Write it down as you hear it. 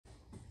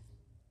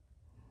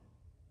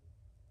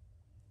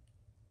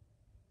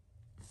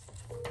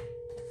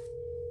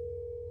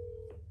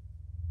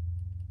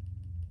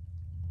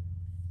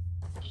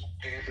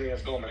Hey Anthony, how's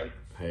it going, man?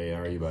 Hey,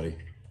 how are you, buddy?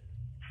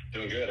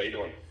 Doing good. How you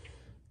doing?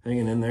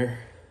 Hanging in there,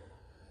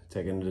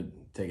 taking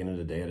it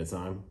a day at a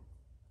time.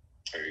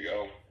 There you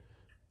go.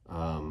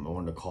 I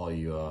wanted to call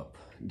you up.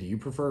 Do you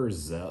prefer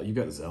Zelle? You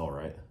got Zelle,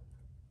 right?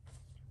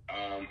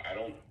 I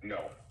don't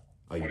know.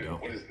 Oh, you don't?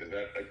 What is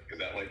that? Is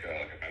that like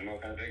a Venmo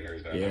kind of thing, or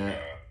is that like Yeah,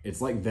 it's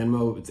like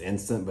Venmo. It's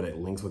instant, but it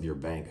links with your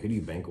bank. Who do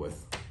you bank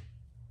with?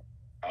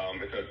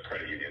 it's a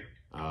credit union?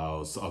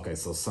 Oh, so, okay.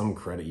 So some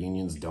credit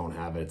unions don't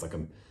have it. It's like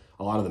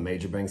a lot of the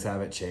major banks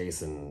have it.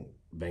 Chase and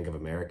Bank of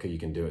America. You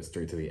can do it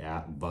straight to the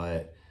app.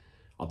 But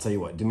I'll tell you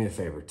what. Do me a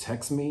favor.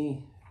 Text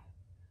me.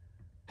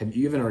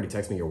 You haven't already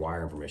texted me your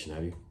wire information,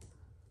 have you?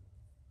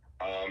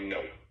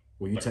 No.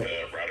 Will you Like text?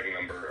 the routing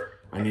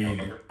number, I or account need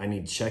number. I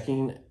need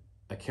checking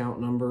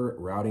account number,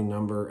 routing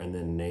number, and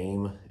then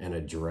name and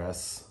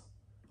address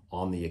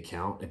on the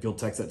account. If you'll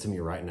text that to me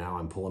right now,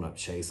 I'm pulling up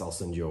Chase. I'll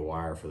send you a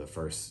wire for the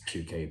first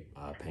 2K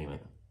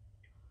payment.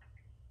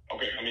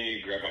 Okay, let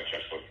me grab my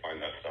checkbook,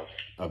 find that stuff.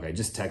 Okay,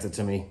 just text it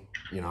to me.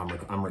 You know,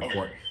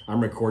 Okay.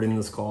 I'm recording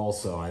this call,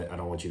 so I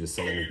don't want you to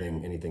say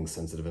anything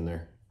sensitive in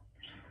there.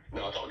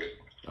 No, it's all good.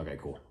 Okay,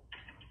 cool.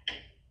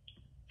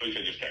 So you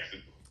said just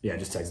texted. Yeah,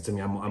 just text it to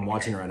me. I'm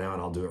watching it right now,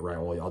 and I'll do it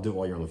I'll do it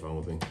while you're on the phone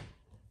with me.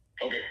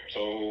 Okay,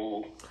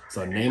 so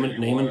So you name said it, you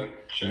name want it.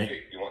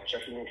 you want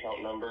checking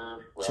account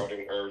number,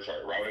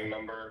 routing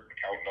number,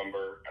 account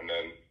number, and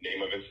then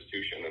name of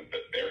institution and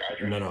their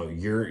address. No,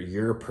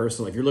 your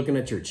personal. If you're looking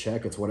at your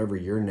check, it's whatever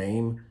your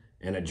name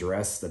and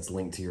address that's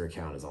linked to your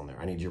account is on there.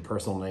 I need your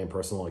personal name,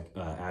 personal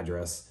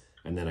address,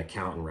 and then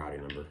account and routing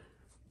number.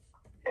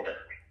 Okay.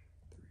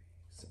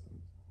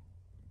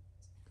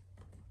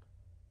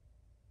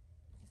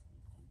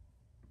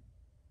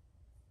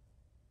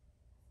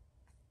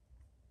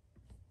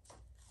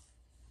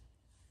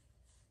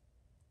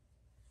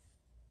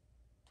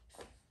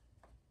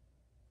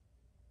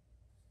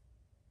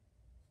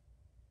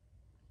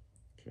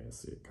 Okay, I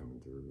see it coming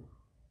through.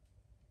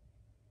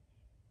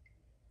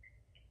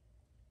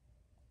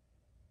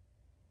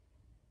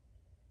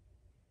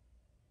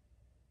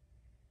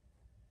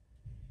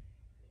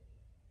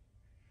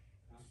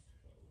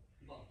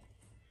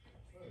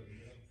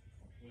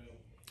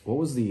 What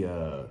was the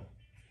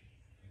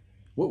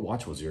what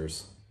watch was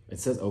yours? It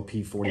says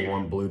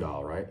OP41 blue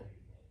dial, right?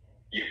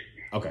 Yeah.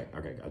 Okay.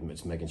 I'm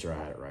just making sure I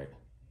had it right.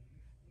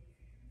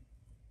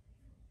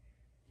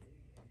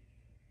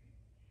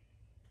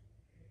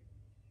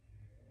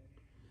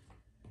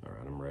 All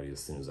right, I'm ready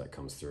as soon as that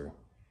comes through.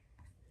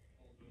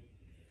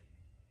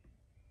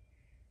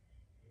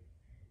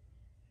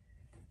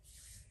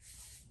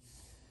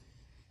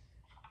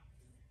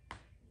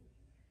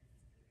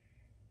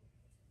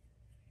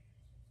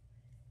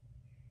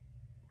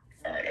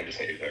 All right, I just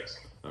hit your text.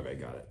 Okay,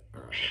 got it.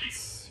 All right,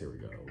 here we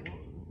go.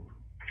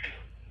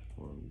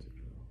 One, two.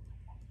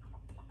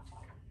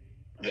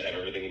 Does it have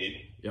everything you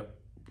need? Yep.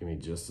 Give me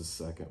just a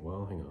second.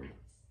 Well, hang on.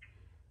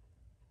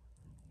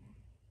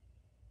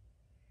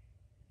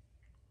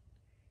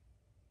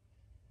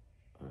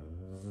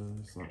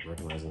 It's not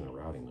recognizing the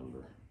routing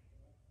number.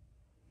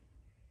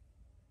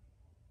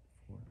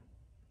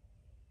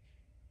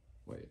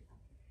 Wait.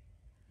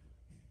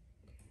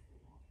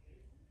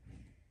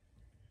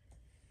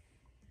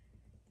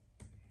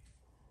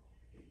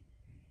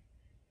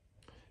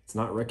 It's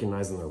not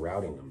recognizing the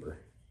routing number.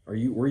 Where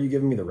are you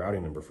giving me the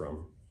routing number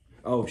from?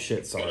 Oh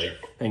shit, sorry.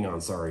 Hang on,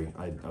 sorry.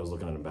 I was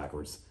looking at them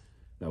backwards.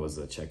 That was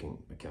the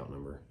checking account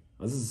number.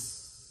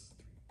 This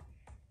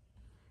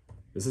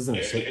isn't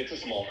Yeah, it's a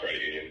small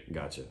credit union.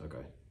 Gotcha,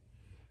 okay.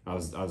 I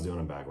was doing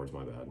them backwards,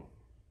 my bad.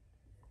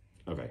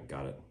 Okay,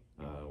 got it.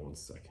 1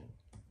 second.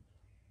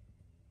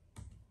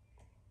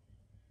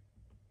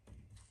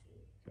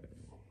 Okay.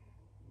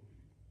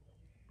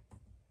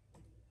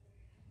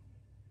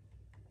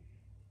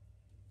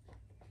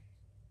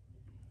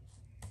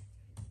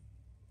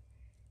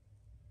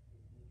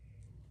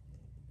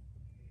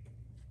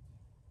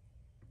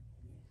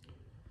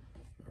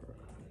 All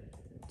right.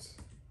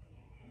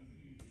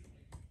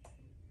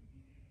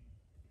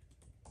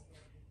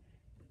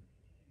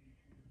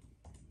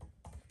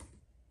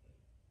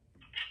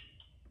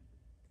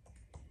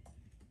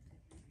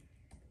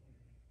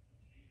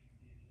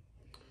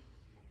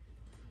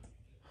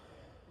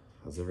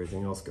 How's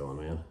everything else going,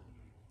 man?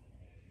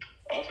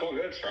 Oh, it's going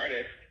good. It's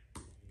Friday.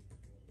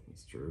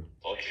 That's true.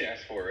 All you can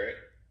ask for, right?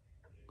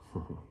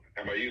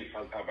 How about you?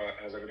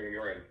 How's everything on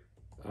your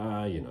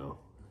end? You know,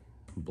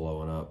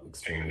 blowing up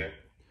extremely. Hanging in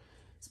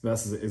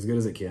It's as good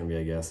as it can be,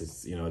 I guess.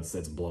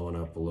 It's blowing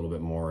up a little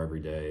bit more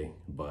every day,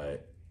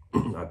 but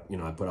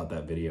I put out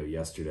that video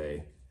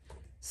yesterday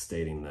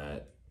stating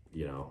that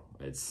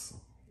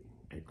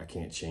I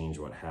can't change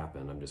what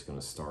happened. I'm just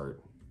gonna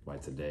start by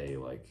today,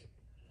 like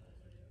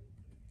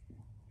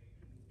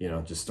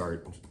just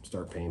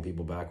start paying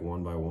people back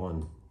one by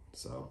one.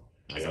 So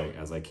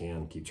as I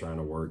can, keep trying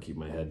to work, keep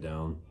my head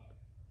down.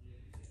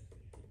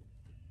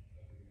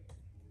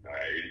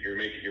 You're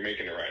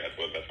making it right.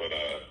 That's what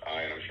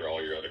I and I'm sure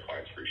all your other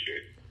clients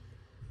appreciate.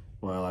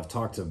 Well, I've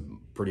talked to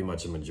pretty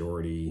much a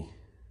majority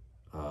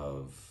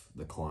of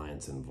the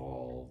clients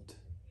involved.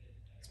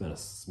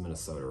 It's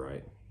Minnesota,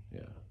 right?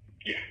 Yeah.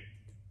 Yeah.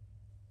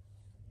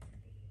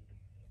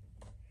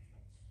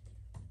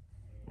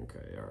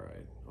 Okay, all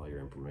right. All your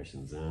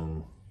information's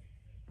in.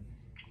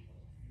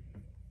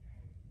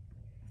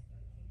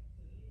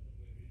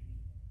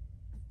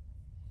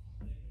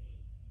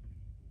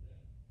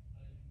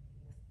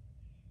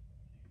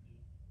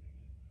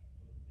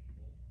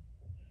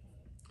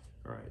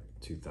 All right,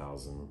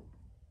 2000.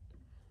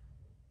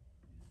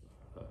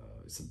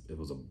 It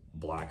was a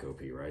black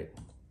OP, right?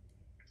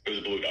 It was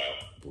a blue dial.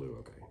 Blue,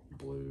 okay.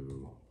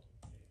 Blue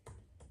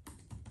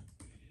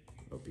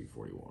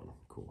OP41.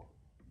 Cool.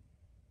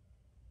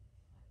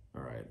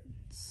 All right.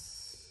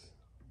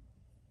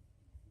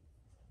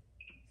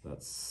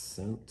 That's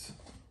sent.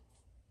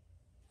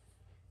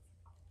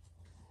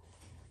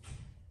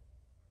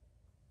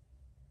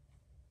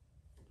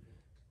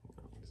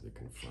 Does it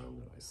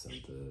confirm that I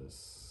sent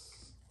this?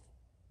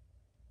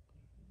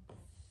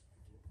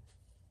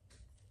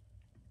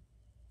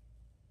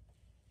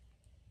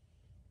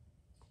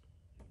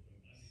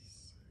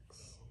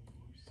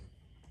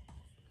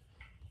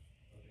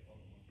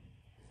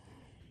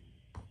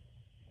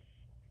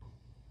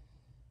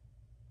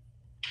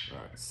 All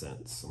right,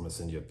 sent. I'm gonna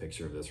send you a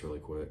picture of this really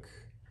quick.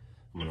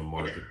 I'm gonna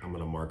mark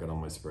it on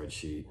my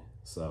spreadsheet.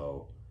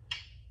 So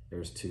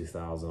there's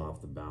 2,000 off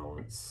the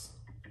balance,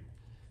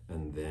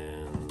 and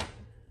then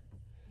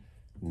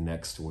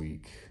next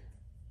week,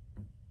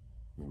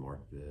 let me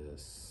mark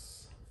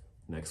this.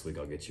 Next week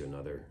I'll get you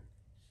another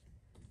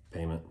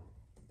payment.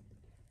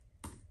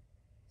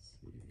 Let's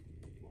see.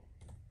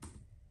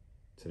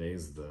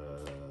 Today's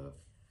the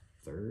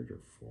 3rd or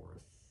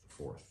 4th?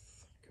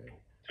 4th. Okay.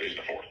 Today's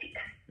the 4th.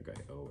 Yeah. Okay,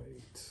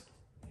 08,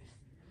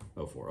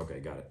 04, okay,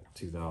 got it.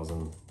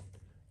 2,000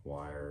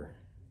 wire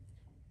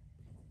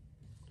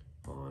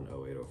on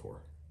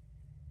 0804.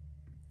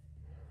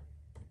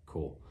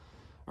 Cool.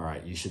 All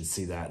right, you should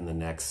see that in the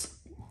next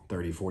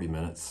 30, 40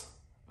 minutes.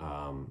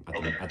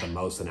 At the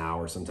most an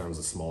hour. Sometimes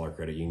the smaller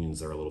credit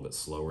unions are a little bit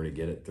slower to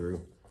get it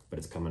through, but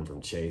it's coming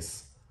from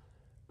Chase.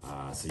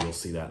 So you'll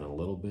see that in a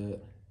little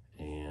bit,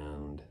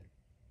 and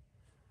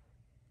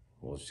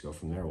we'll just go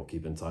from there. We'll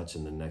keep in touch,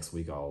 and then next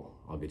week I'll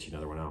get you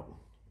another one out.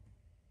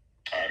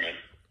 All right, man.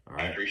 All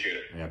right. I appreciate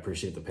it. Yeah, I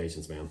appreciate the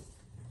patience, man.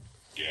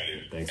 Yeah,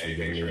 dude. Thanks for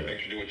thanks for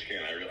doing what you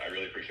can. I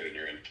really appreciate it.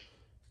 You're in.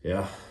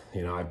 Yeah,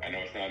 you know, I know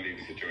it's not an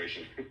easy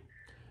situation.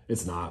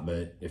 It's not,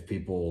 but if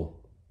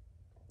people,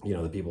 you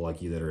know, the people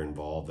like you that are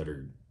involved, that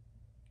are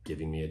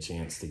giving me a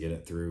chance to get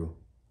it through,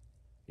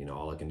 you know,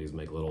 all I can do is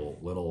make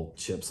little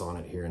chips on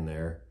it here and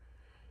there.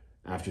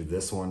 After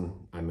this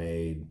one, I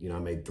made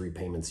 3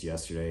 payments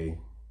yesterday,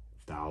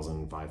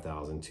 1,000,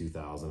 5,000,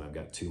 2,000. I've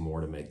got 2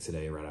 more to make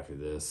today right after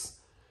this.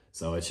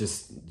 So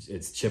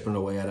it's chipping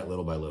away at it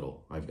little by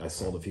little. I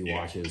sold a few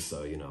watches,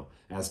 so, you know,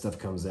 as stuff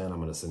comes in, I'm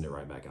going to send it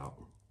right back out.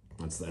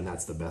 That's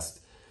the best.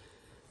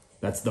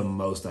 That's the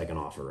most I can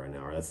offer right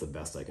now, or that's the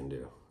best I can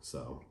do.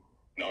 So.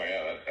 No,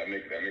 yeah, that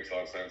makes a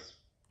lot of sense.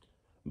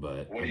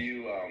 But what do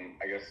you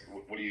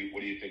what are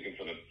you thinking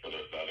for the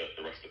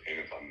rest of the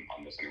payments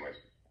on this anyways?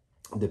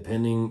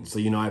 Depending, so,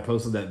 you know, I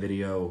posted that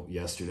video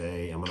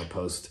yesterday. I'm going to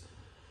post,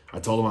 I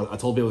told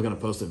people I was going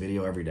to post a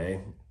video every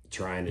day,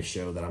 trying to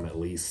show that I'm at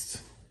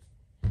least,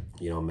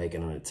 you know,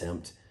 making an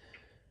attempt.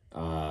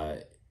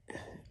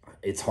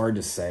 It's hard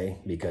to say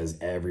because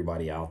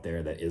everybody out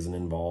there that isn't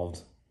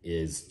involved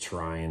is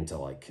trying to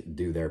like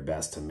do their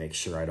best to make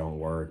sure I don't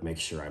work, make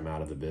sure I'm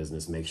out of the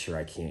business, make sure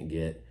I can't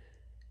get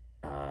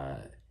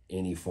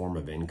any form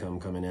of income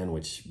coming in,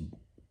 which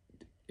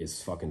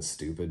is fucking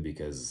stupid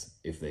because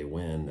if they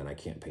win, then I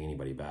can't pay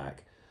anybody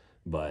back.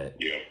 But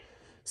yeah.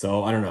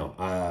 So I don't know.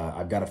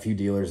 I've got a few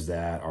dealers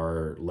that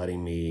are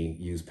letting me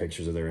use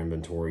pictures of their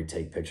inventory,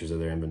 take pictures of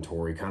their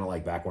inventory, kind of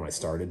like back when I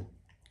started.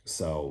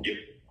 So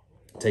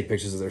take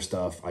pictures of their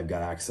stuff. I've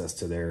got access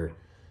to their,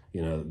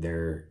 you know,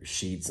 their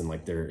sheets and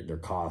like their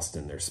cost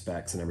and their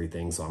specs and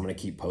everything. So I'm going to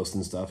keep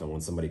posting stuff. And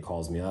when somebody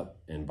calls me up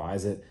and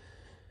buys it,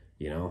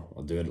 you know,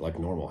 I'll do it like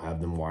normal,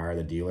 have them wire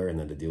the dealer, and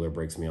then the dealer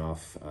breaks me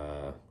off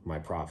my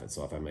profit.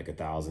 So if I make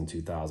 1,000,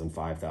 2,000,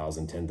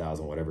 5,000,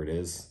 10,000, whatever it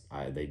is,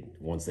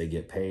 once they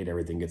get paid,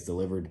 everything gets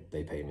delivered,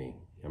 they pay me.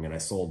 I mean,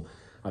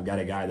 I've got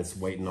a guy that's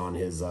waiting on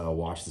his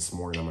watch this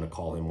morning. I'm going to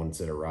call him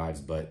once it arrives,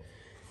 but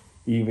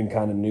he even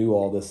kind of knew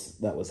all this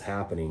that was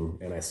happening,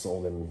 and I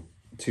sold him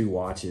 2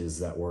 watches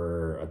that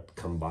were a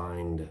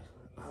combined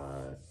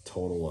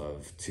total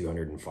of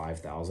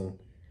 205,000,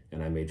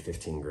 and I made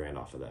 15 grand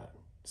off of that.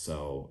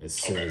 So as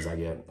soon as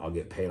I'll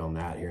get paid on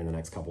that here in the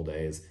next couple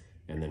days,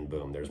 and then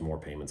boom, there's more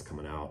payments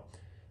coming out.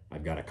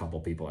 I've got a couple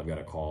people I've got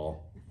to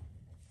call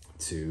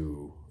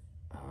to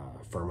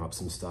firm up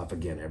some stuff.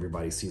 Again,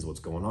 everybody sees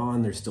what's going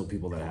on. There's still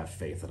people that have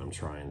faith that I'm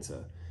trying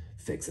to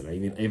fix it.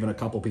 Even a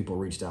couple people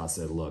reached out,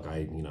 said, look,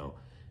 you know,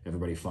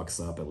 everybody fucks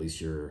up. At least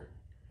you're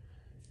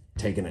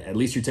taking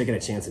a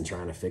chance and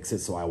trying to fix it.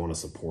 So I want to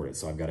support it.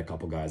 So I've got a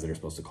couple guys that are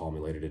supposed to call me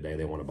later today.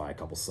 They want to buy a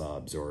couple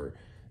subs or,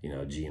 you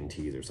know,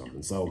 GMTs or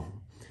something. So,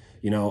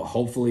 you know,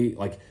 hopefully,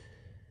 like,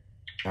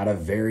 At a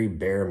very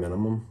bare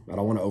minimum, I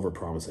don't want to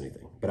overpromise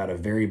anything, but at a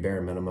very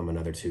bare minimum,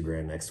 another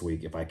 $2,000 next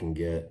week. If I can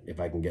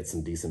get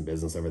some decent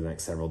business over the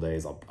next several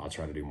days, I'll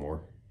try to do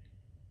more.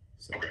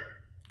 So, Okay.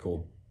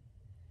 Cool.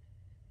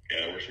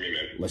 Yeah, that works for me,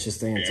 man. Let's just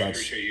stay in touch. I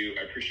appreciate you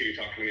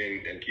talking to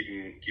me and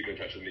keeping in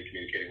touch with me,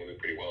 communicating with me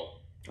pretty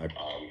well.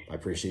 I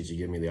appreciate you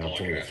giving me the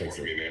opportunity to fix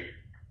it. Me, man.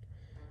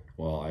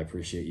 Well, I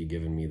appreciate you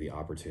giving me the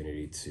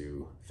opportunity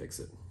to fix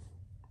it.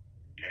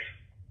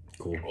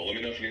 Cool. Well, let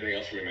me know if you need anything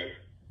else from me, man.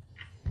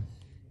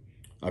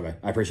 Okay,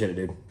 I appreciate it,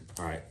 dude.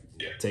 All right.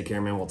 Yeah. Take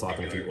care, man. We'll talk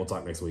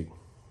next week.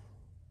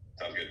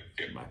 Sounds good.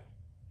 Yeah. Bye.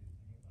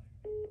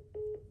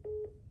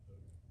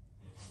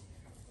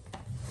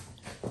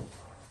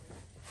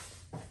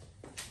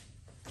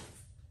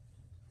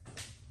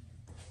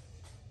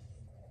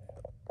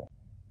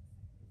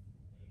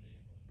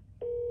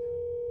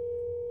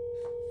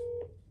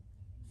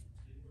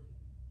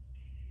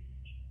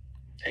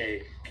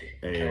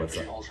 Hey, what's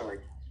up? Hold for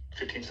like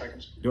 15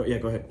 seconds. Yeah,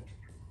 go ahead.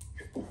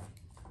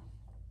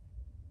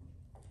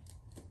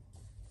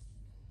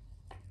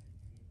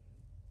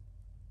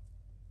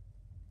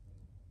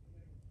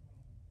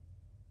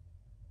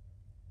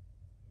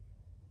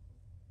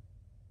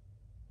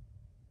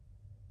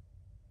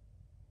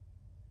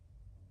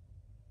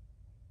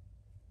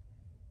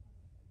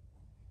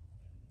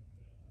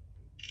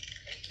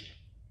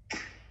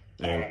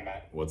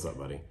 Hey, what's up,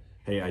 buddy?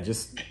 Hey, I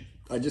just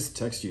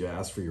texted you to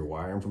ask for your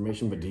wire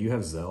information, but do you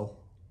have Zelle?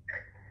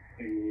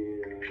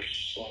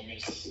 Let me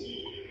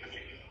see.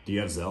 Do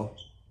you have Zelle?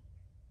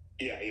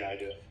 Yeah, I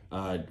do.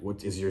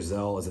 What is your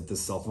Zelle? Is it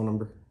this cell phone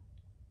number?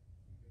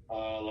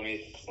 Let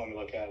me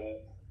look at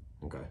it.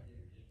 Okay.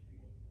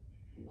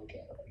 Look at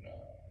it right now.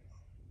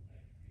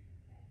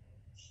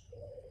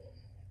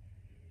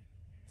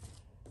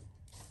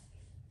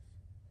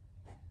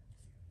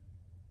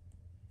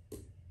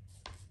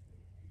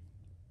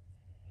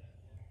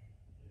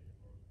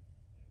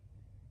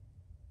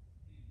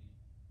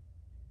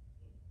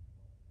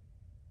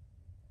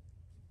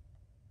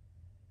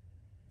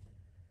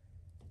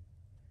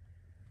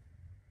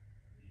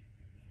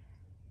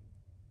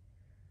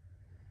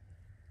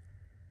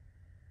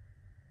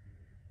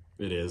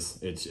 It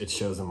is. It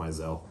shows in my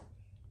Zelle.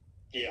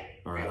 Yeah.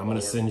 All right, I'm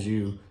gonna send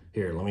you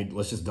here.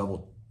 Let's just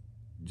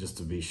just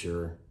to be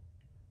sure,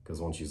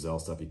 because once you Zelle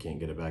stuff, you can't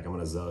get it back. I'm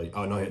gonna Zelle you.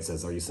 Oh no, it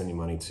says, are you sending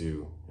money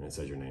to? And it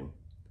says your name.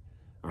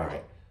 All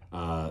right,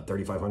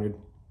 3,500.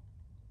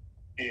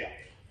 Yeah.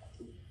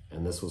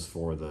 And this was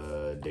for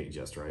the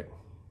Datejust, right?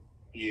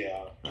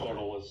 Yeah.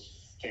 Total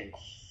was, I think,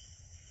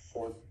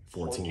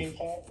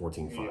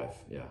 14.5.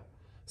 Yeah.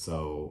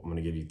 So I'm gonna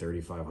give you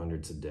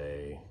 3,500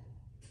 today.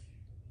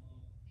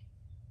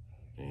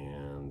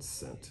 And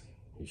sent.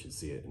 You should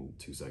see it in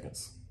 2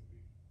 seconds.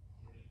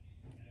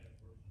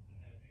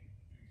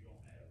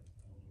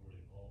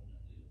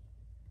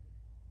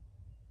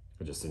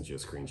 I just sent you a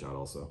screenshot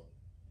also.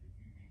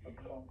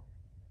 Okay.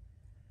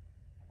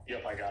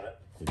 Yep, I got it.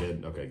 You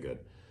did? Okay, good.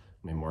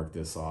 Let me mark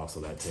this off so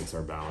that takes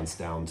our balance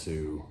down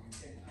to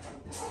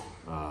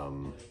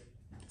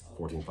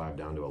 14.5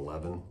 down to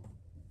 11.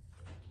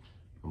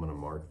 I'm gonna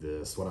mark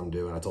this. What I'm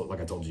doing, I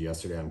told you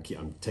yesterday, I'm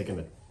taking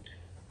the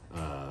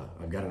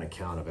I've got an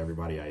account of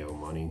everybody I owe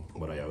money,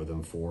 what I owe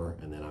them for,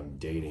 and then I'm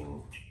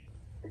dating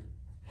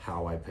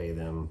how I pay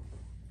them,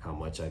 how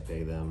much I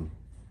pay them,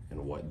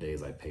 and what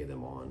days I pay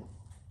them on,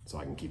 so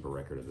I can keep a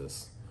record of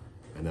this.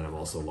 And then I'm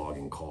also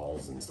logging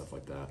calls and stuff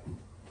like that.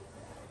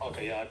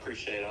 Okay, yeah, I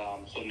appreciate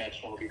it. So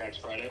next one will be next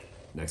Friday?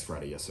 Next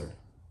Friday, yes, sir.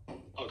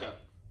 Okay.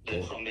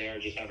 Then from there,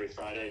 just every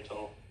Friday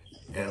till...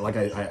 And like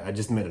I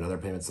just made another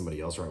payment to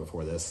somebody else right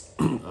before this.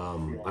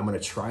 I'm going to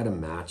try to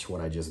match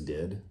what I just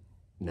did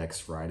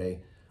next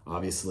Friday.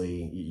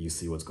 Obviously, you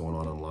see what's going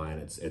on online.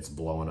 It's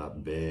blowing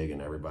up big,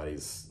 and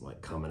everybody's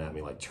like coming at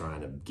me, like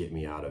trying to get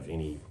me out of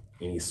any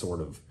sort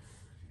of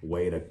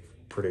way to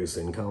produce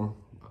income.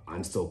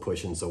 I'm still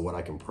pushing, so what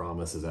I can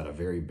promise is at a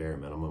very bare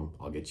minimum,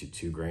 I'll get you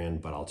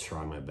 $2,000, but I'll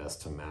try my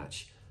best to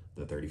match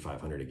the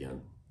 3,500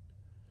 again.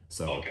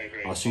 So okay,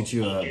 great. I'll shoot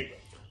you a.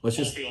 Let's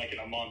just be like in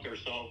a month or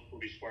so. We'll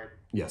be square.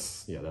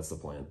 Yes, yeah, that's the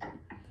plan.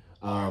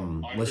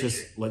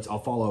 I'll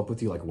follow up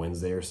with you like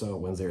Wednesday or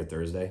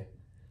Thursday,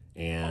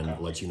 and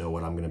let you know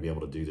what I'm going to be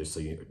able to do, just so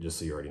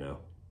you already know.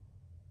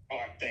 All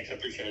right, thanks. I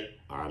appreciate it.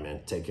 All right,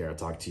 man. Take care. I'll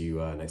talk to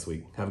you next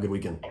week. Have a good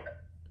weekend. Okay.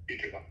 You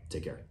too. Bye.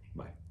 Take care.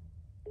 Bye.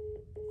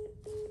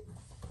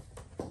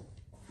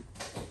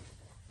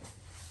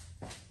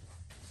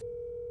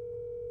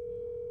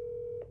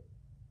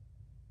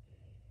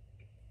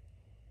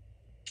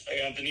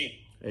 Hey, Anthony.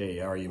 Hey,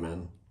 how are you,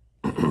 man?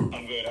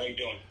 I'm good. How you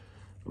doing?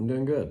 I'm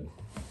doing good.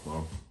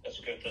 Well, that's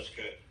good.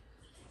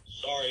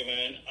 Sorry,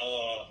 man.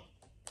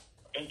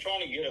 I'm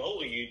trying to get a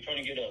hold of you, trying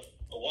to get a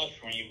watch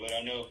from you, but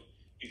I know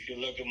if you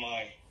look at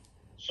my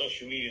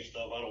social media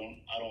stuff, I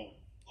don't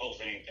post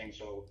anything,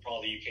 so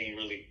probably you can't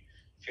really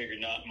figure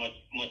not much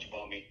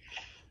about me.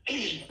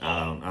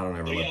 I don't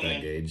ever let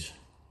that gauge.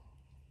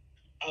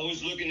 I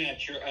was looking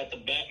at the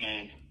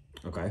Batman.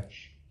 Okay.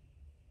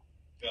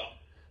 Yeah.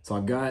 So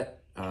I've got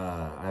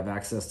I have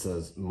access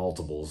to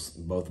multiples,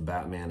 both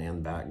Batman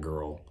and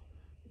Batgirl,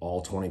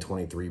 all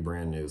 2023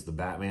 brand news. The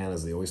Batman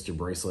is the Oyster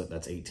bracelet,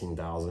 that's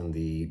 $18,000.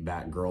 The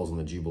Batgirl's and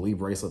the Jubilee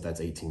bracelet,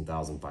 that's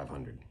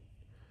 $18,500.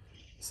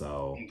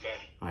 So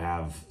I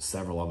have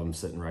several of them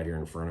sitting right here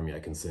in front of me. I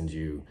can send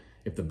you,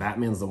 if the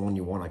Batman's the one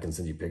you want, I can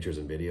send you pictures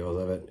and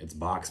videos of it. It's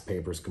box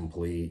papers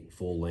complete,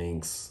 full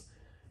links.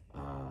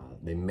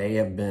 They may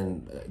have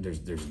been, there's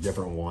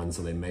different ones,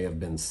 so they may have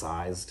been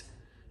sized.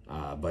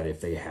 But if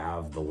they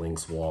have, the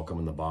links will all come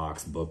in the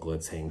box,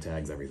 booklets, hang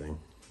tags, everything.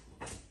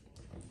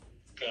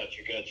 Got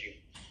you.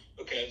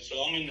 Okay,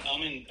 so I'm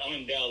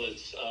in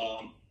Dallas.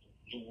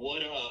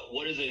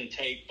 What does it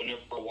take whenever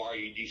I wire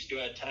you? Do you still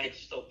have tax,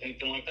 stuff,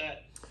 anything like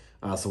that?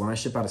 So when I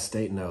ship out of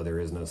state, no, there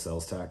is no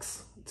sales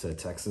tax to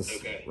Texas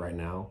right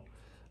now.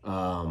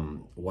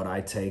 What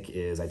I take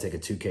is I take a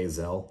 2K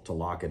Zelle to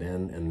lock it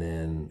in, and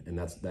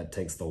that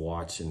takes the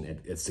watch and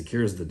it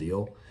secures the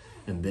deal.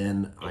 And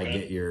then I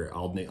get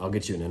I'll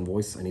get you an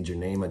invoice. I need your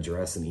name,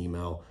 address, and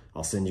email.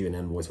 I'll send you an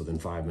invoice within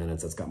 5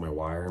 minutes. That's got my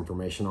wire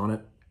information on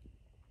it.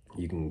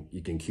 You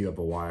can queue up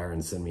a wire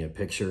and send me a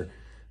picture.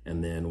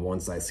 And then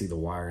once I see the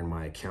wire in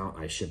my account,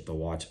 I ship the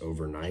watch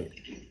overnight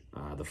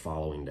the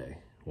following day,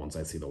 once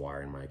I see the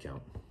wire in my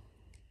account.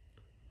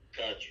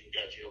 Got you.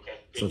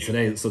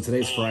 Okay.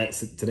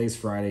 Today's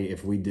Friday.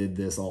 If we did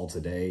this all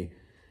today,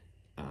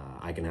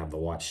 I can have the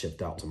watch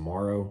shipped out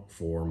tomorrow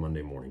for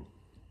Monday morning.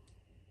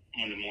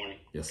 Monday morning.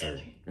 Yes,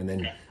 sir. And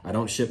then I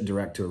don't ship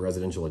direct to a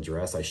residential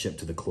address. I ship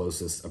to the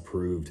closest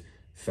approved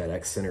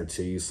FedEx center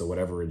to you. So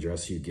whatever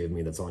address you give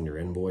me that's on your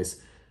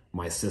invoice,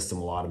 my system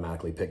will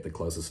automatically pick the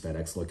closest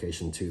FedEx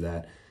location to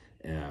that.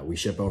 We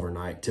ship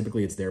overnight.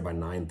 Typically it's there by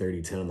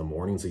 9:30, 10 in the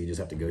morning. So you just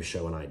have to go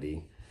show an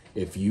ID.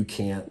 If you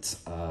can't,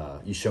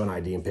 you show an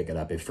ID and pick it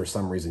up. If for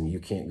some reason you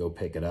can't go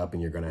pick it up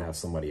and you're going to have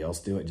somebody else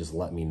do it, just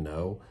let me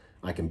know.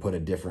 I can put a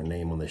different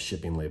name on the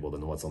shipping label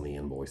than what's on the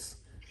invoice.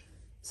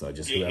 So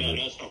just whoever. No,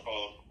 that's no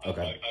problem.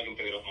 Okay. I can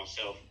pick it up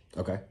myself.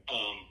 Okay.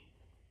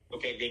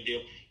 Okay, good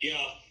deal. Yeah.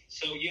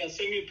 So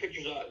send me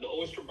pictures of the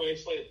Oyster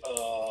bracelet,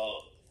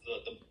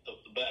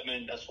 the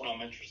Batman. That's what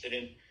I'm interested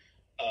in.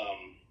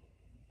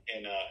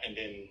 And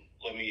then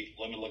let me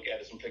look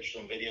at it, some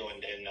pictures and video,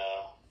 and then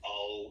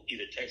I'll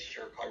either text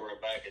you or call you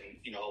right back,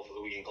 and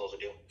hopefully we can close the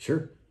deal.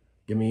 Sure.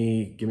 Give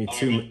me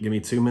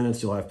 2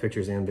 minutes. You'll have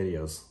pictures and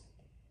videos.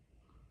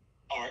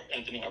 All right,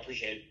 Anthony. I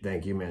appreciate it.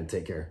 Thank you, man.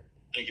 Take care.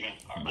 Thank you, man.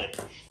 All right,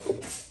 bye.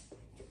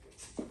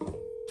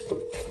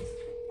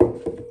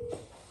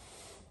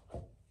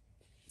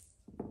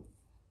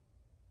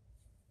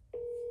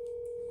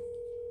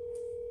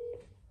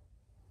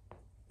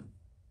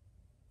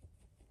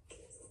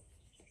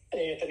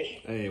 Hey,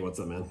 Anthony. Hey, what's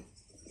up, man?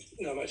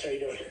 Not much. How you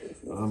doing?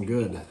 I'm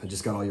good. I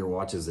just got all your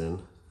watches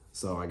in.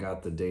 So I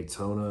got the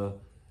Daytona,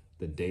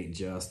 the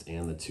Datejust,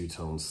 and the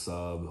two-tone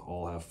sub.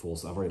 All have full.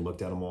 So I've already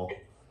looked at them all.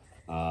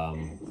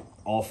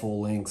 All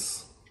full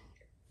links.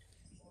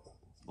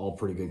 All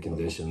pretty good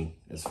condition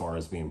as far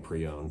as being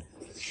pre-owned.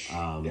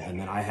 And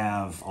then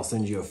I'll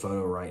send you a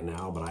photo right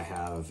now, but I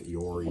have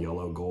your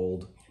yellow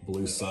gold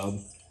blue sub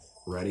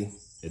ready.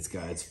 It's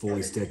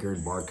fully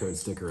stickered, barcode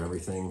sticker,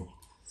 everything.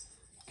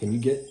 Can you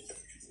get,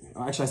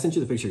 actually I sent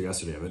you the picture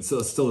yesterday of it. So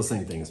it's still the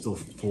same thing. It's still a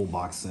full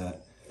box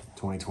set,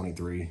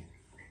 2023.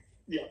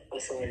 Yeah, I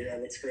saw it. Yeah,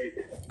 that's great.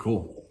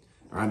 Cool.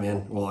 All right,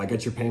 man. Well, I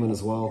got your payment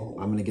as well.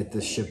 I'm going to get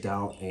this shipped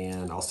out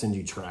and I'll send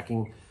you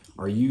tracking.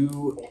 I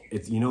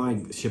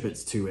ship it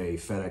to a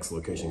FedEx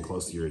location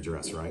close to your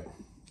address, right?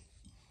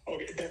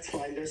 Okay, that's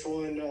fine. There's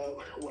one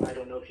I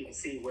don't know if you can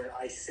see where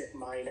I sent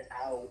mine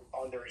out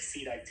on the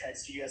receipt I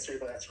texted you yesterday,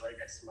 but that's right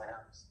next to my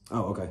house.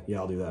 Oh, okay. Yeah,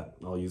 I'll do that.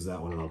 I'll use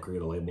that one and I'll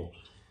create a label.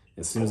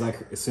 As soon as I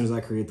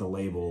create the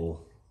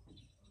label,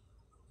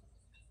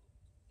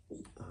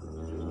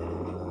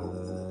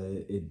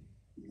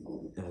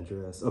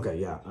 address. Okay,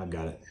 yeah, I've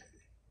got it.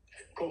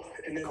 Cool.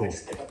 And then I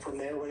just pick up from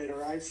there when it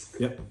arrives?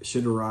 Yep. It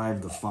should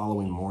arrive the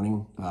following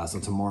morning. So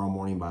tomorrow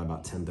morning by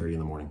about 10:30 in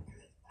the morning.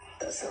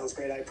 That sounds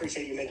great. I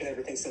appreciate you making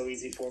everything so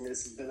easy for me.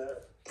 This has been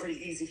a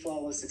pretty easy,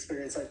 flawless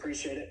experience. I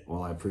appreciate it.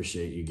 Well, I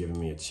appreciate you giving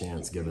me a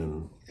chance,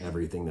 given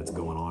everything that's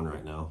going on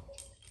right now.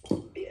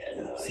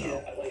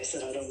 Yeah, like I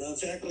said, I don't know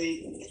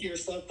exactly your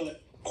stuff,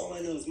 but all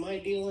I know is my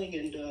dealing,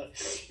 and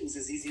it was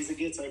as easy as it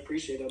gets. I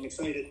appreciate it. I'm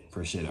excited.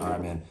 Appreciate it. All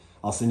right, man.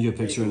 I'll send you a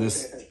picture of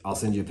this. I'll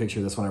send you a picture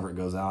of this whenever it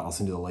goes out. I'll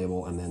send you the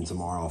label, and then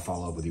tomorrow I'll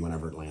follow up with you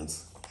whenever it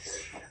lands.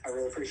 I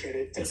really appreciate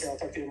it. Take care. I'll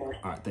talk to you tomorrow.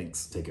 All right,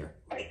 thanks. Take care.